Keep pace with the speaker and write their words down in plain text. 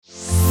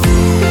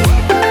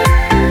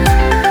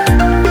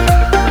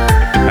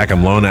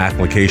HECM loan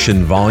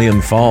application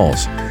volume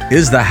falls.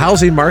 Is the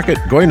housing market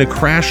going to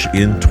crash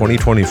in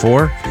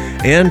 2024?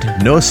 And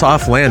no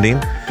soft landing.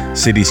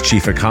 Citi's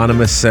chief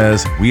economist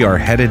says we are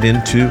headed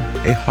into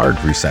a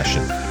hard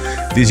recession.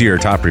 These are your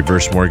top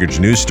reverse mortgage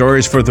news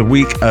stories for the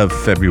week of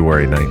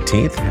February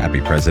 19th.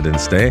 Happy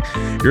President's Day.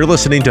 You're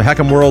listening to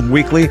HECM World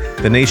Weekly,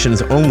 the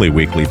nation's only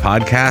weekly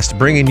podcast,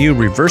 bringing you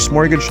reverse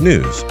mortgage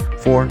news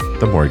for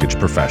the mortgage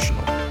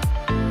professional.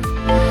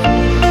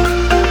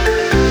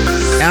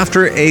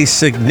 After a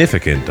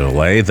significant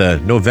delay, the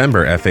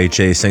November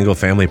FHA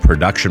single-family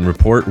production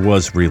report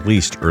was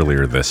released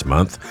earlier this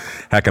month.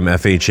 HECM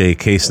FHA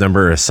case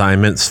number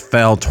assignments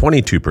fell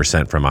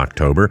 22% from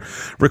October,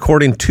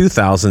 recording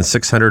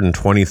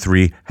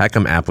 2,623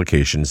 HECM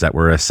applications that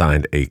were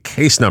assigned a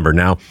case number.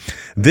 Now,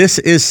 this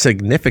is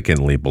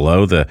significantly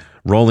below the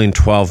rolling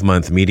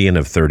 12-month median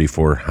of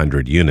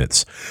 3,400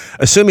 units.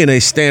 Assuming a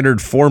standard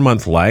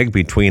 4-month lag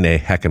between a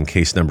HECM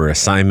case number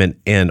assignment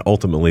and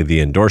ultimately the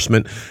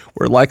endorsement,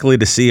 we're likely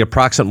to see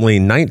approximately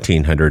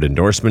 1,900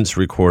 endorsements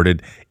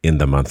recorded in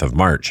the month of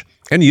March.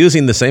 And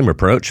using the same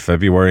approach,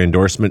 February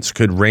endorsements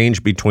could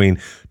range between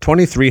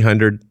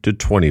 2,300 to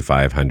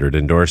 2,500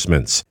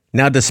 endorsements.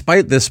 Now,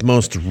 despite this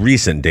most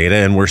recent data,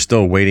 and we're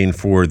still waiting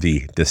for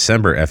the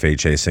December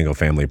FHA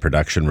single-family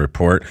production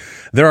report,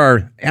 there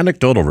are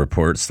anecdotal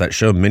reports that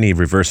show many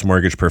reverse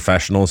mortgage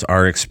professionals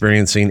are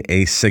experiencing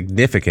a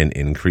significant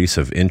increase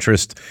of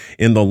interest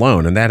in the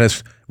loan, and that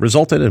has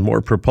resulted in more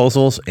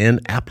proposals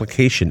and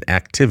application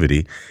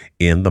activity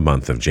in the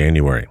month of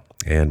January.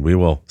 And we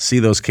will see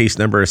those case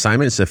number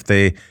assignments if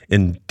they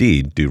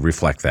indeed do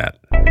reflect that.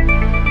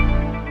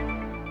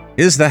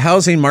 Is the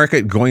housing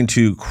market going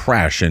to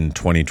crash in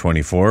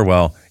 2024?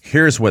 Well,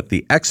 here's what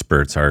the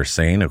experts are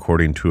saying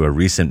according to a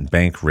recent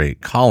bank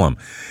rate column.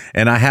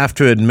 And I have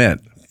to admit,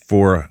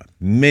 for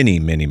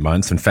many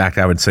months, in fact,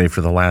 I would say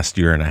for the last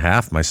year and a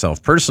half,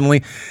 myself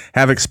personally,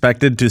 have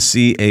expected to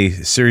see a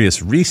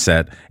serious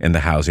reset in the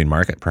housing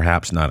market,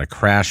 perhaps not a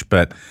crash,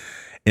 but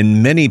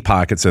in many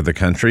pockets of the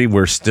country,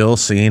 we're still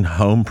seeing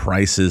home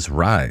prices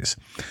rise.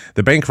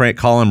 The bank rate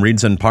column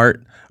reads in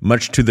part,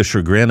 much to the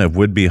chagrin of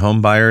would-be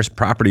homebuyers,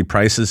 property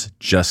prices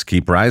just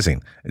keep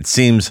rising. It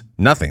seems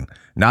nothing,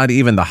 not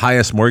even the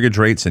highest mortgage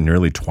rates in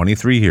nearly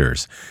 23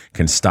 years,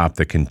 can stop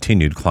the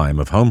continued climb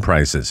of home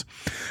prices.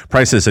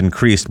 Prices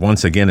increased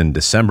once again in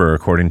December,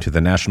 according to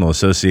the National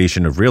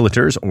Association of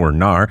Realtors, or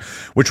NAR,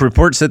 which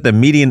reports that the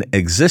median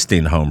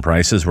existing home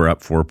prices were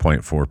up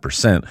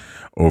 4.4%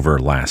 over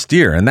last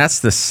year. And that's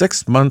the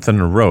sixth month in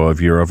a row of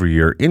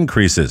year-over-year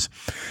increases.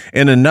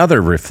 In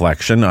another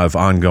reflection of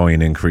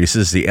ongoing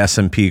increases, the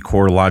S&P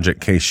CoreLogic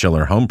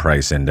Case-Shiller Home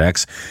Price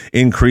Index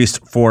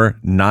increased for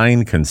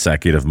 9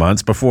 consecutive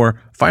months before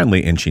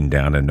finally inching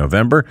down in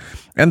November,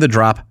 and the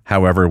drop,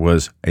 however,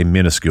 was a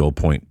minuscule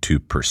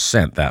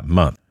 0.2% that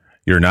month.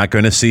 You're not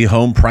going to see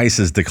home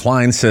prices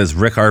decline, says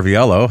Rick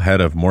Arviello,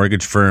 head of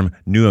mortgage firm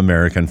New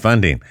American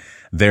Funding.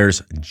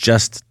 There's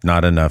just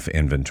not enough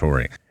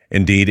inventory.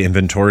 Indeed,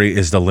 inventory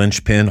is the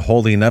linchpin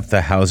holding up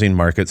the housing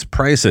market's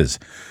prices.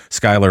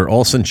 Skylar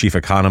Olson, chief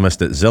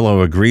economist at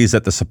Zillow, agrees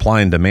that the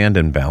supply and demand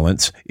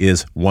imbalance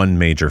is one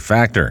major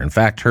factor. In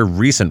fact, her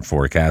recent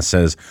forecast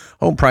says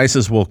home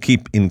prices will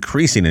keep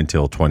increasing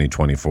until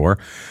 2024.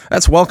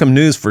 That's welcome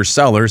news for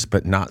sellers,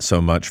 but not so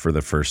much for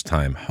the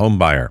first-time home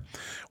buyer.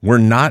 We're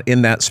not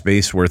in that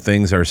space where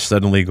things are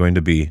suddenly going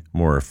to be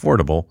more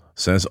affordable,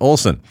 says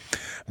Olson.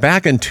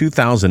 Back in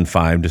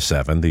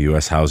 2005-07, the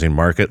U.S. housing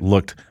market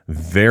looked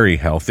very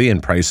healthy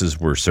and prices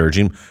were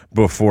surging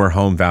before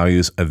home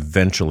values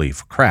eventually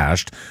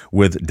crashed,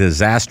 with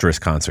disastrous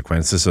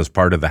consequences as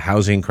part of the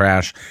housing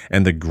crash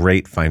and the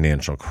great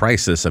financial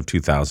crisis of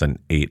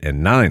 2008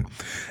 and 9.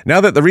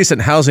 Now that the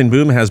recent housing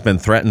boom has been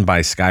threatened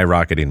by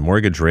skyrocketing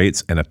mortgage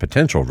rates and a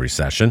potential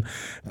recession,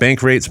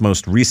 Bankrate's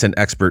most recent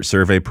expert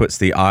survey puts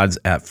the odds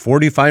at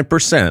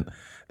 45%.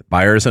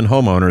 Buyers and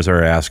homeowners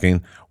are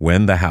asking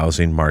when the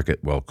housing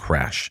market will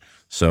crash.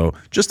 So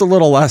just a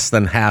little less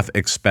than half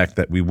expect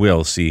that we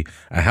will see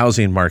a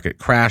housing market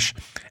crash.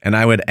 And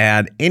I would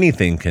add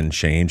anything can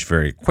change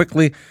very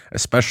quickly,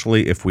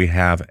 especially if we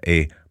have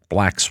a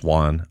black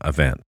swan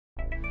event.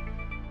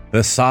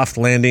 The soft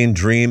landing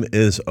dream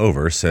is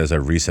over, says a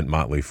recent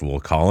Motley Fool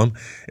column.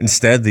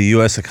 Instead, the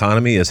U.S.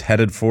 economy is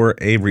headed for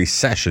a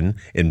recession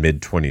in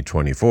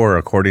mid-2024,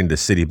 according to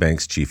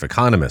Citibank's chief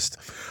economist.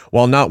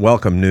 While not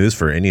welcome news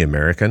for any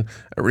American,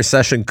 a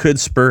recession could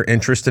spur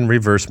interest in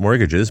reverse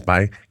mortgages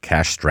by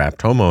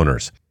cash-strapped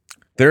homeowners.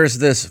 There's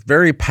this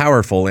very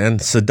powerful and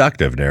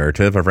seductive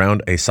narrative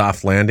around a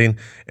soft landing,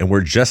 and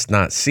we're just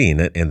not seeing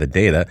it in the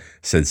data,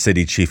 said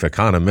Citi chief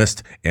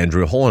economist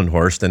Andrew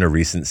Hollenhorst in a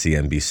recent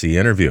CNBC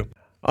interview.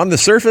 On the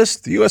surface,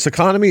 the U.S.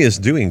 economy is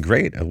doing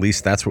great. At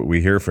least that's what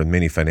we hear from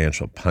many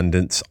financial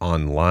pundits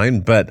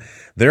online. But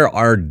there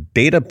are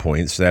data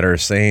points that are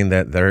saying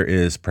that there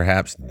is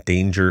perhaps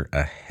danger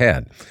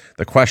ahead.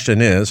 The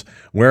question is,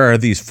 where are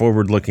these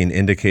forward-looking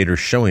indicators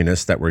showing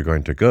us that we're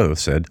going to go,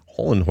 said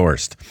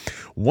Hollenhorst.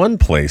 One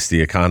place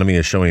the economy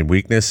is showing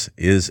weakness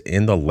is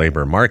in the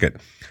labor market.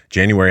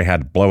 January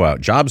had a blowout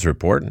jobs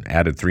report and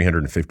added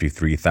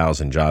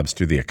 353,000 jobs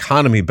to the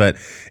economy. But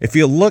if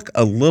you look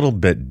a little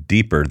bit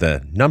deeper,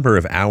 the number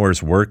of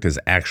hours worked is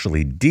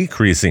actually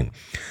decreasing.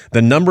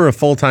 The number of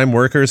full-time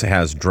workers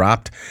has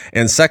dropped,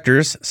 and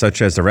sectors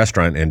such as the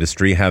restaurant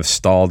industry have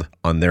stalled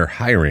on their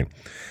hiring.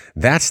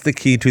 That's the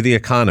key to the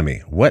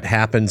economy. What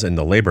happens in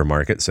the labor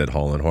market, said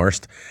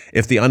Hollenhorst.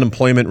 If the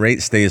unemployment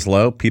rate stays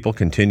low, people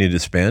continue to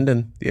spend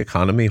and the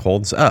economy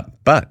holds up.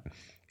 But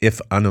if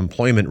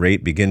unemployment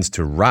rate begins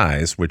to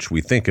rise, which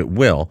we think it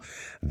will,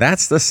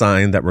 that's the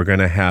sign that we're going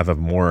to have a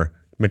more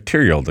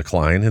material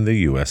decline in the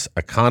U.S.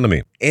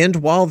 economy. And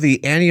while the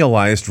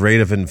annualized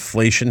rate of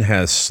inflation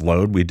has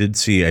slowed, we did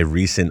see a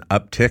recent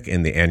uptick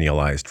in the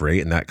annualized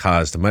rate, and that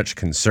caused much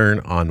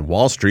concern on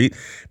Wall Street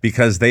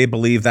because they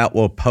believe that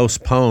will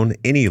postpone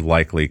any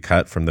likely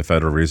cut from the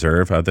Federal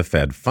Reserve of the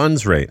Fed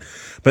funds rate.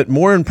 But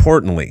more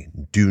importantly,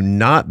 do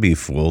not be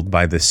fooled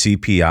by the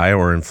CPI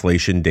or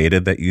inflation data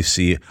that you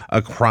see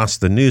across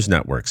the news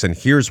networks, and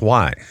here's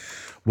why.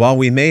 While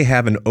we may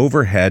have an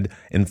overhead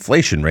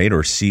inflation rate,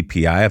 or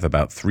CPI, of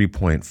about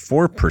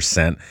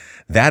 3.4%,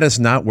 that is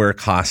not where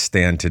costs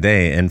stand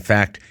today. In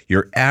fact,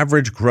 your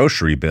average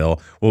grocery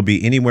bill will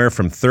be anywhere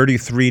from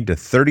 33 to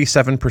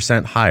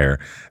 37% higher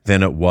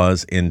than it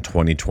was in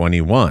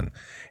 2021.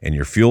 And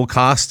your fuel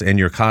cost and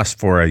your cost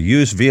for a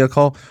used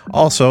vehicle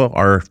also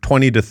are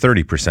 20 to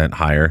 30%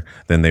 higher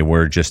than they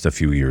were just a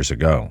few years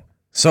ago.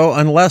 So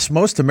unless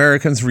most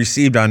Americans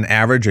received on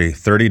average a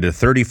 30 to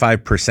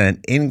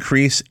 35%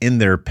 increase in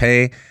their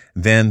pay,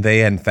 then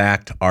they in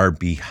fact are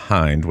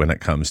behind when it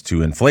comes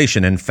to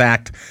inflation. In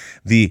fact,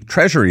 the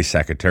Treasury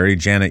Secretary,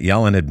 Janet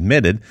Yellen,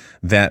 admitted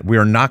that we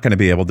are not going to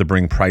be able to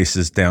bring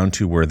prices down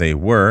to where they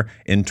were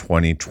in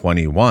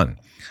 2021.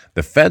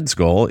 The Fed's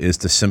goal is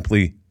to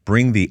simply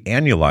bring the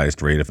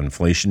annualized rate of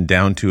inflation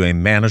down to a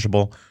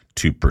manageable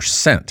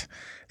 2%.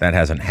 That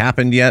hasn't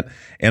happened yet,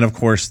 and of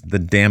course, the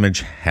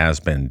damage has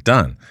been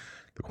done.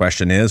 The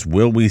question is,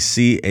 will we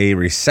see a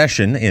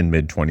recession in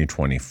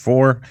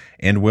mid-2024,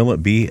 and will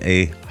it be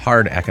a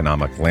hard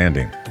economic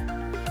landing?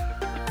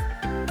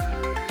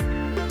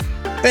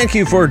 Thank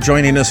you for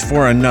joining us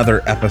for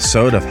another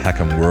episode of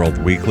HECM World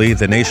Weekly,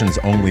 the nation's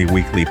only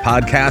weekly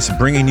podcast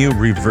bringing you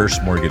reverse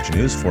mortgage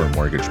news for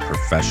mortgage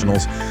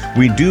professionals.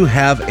 We do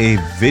have a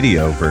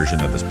video version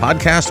of this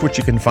podcast, which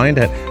you can find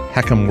at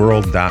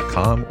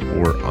HECMWorld.com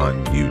or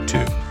on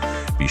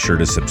YouTube. Be sure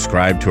to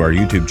subscribe to our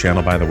YouTube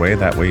channel, by the way.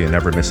 That way you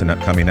never miss an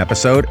upcoming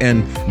episode.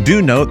 And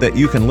do note that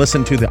you can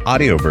listen to the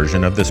audio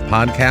version of this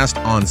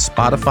podcast on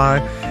Spotify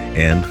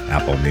and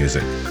Apple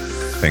Music.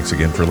 Thanks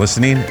again for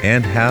listening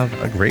and have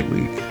a great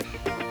week.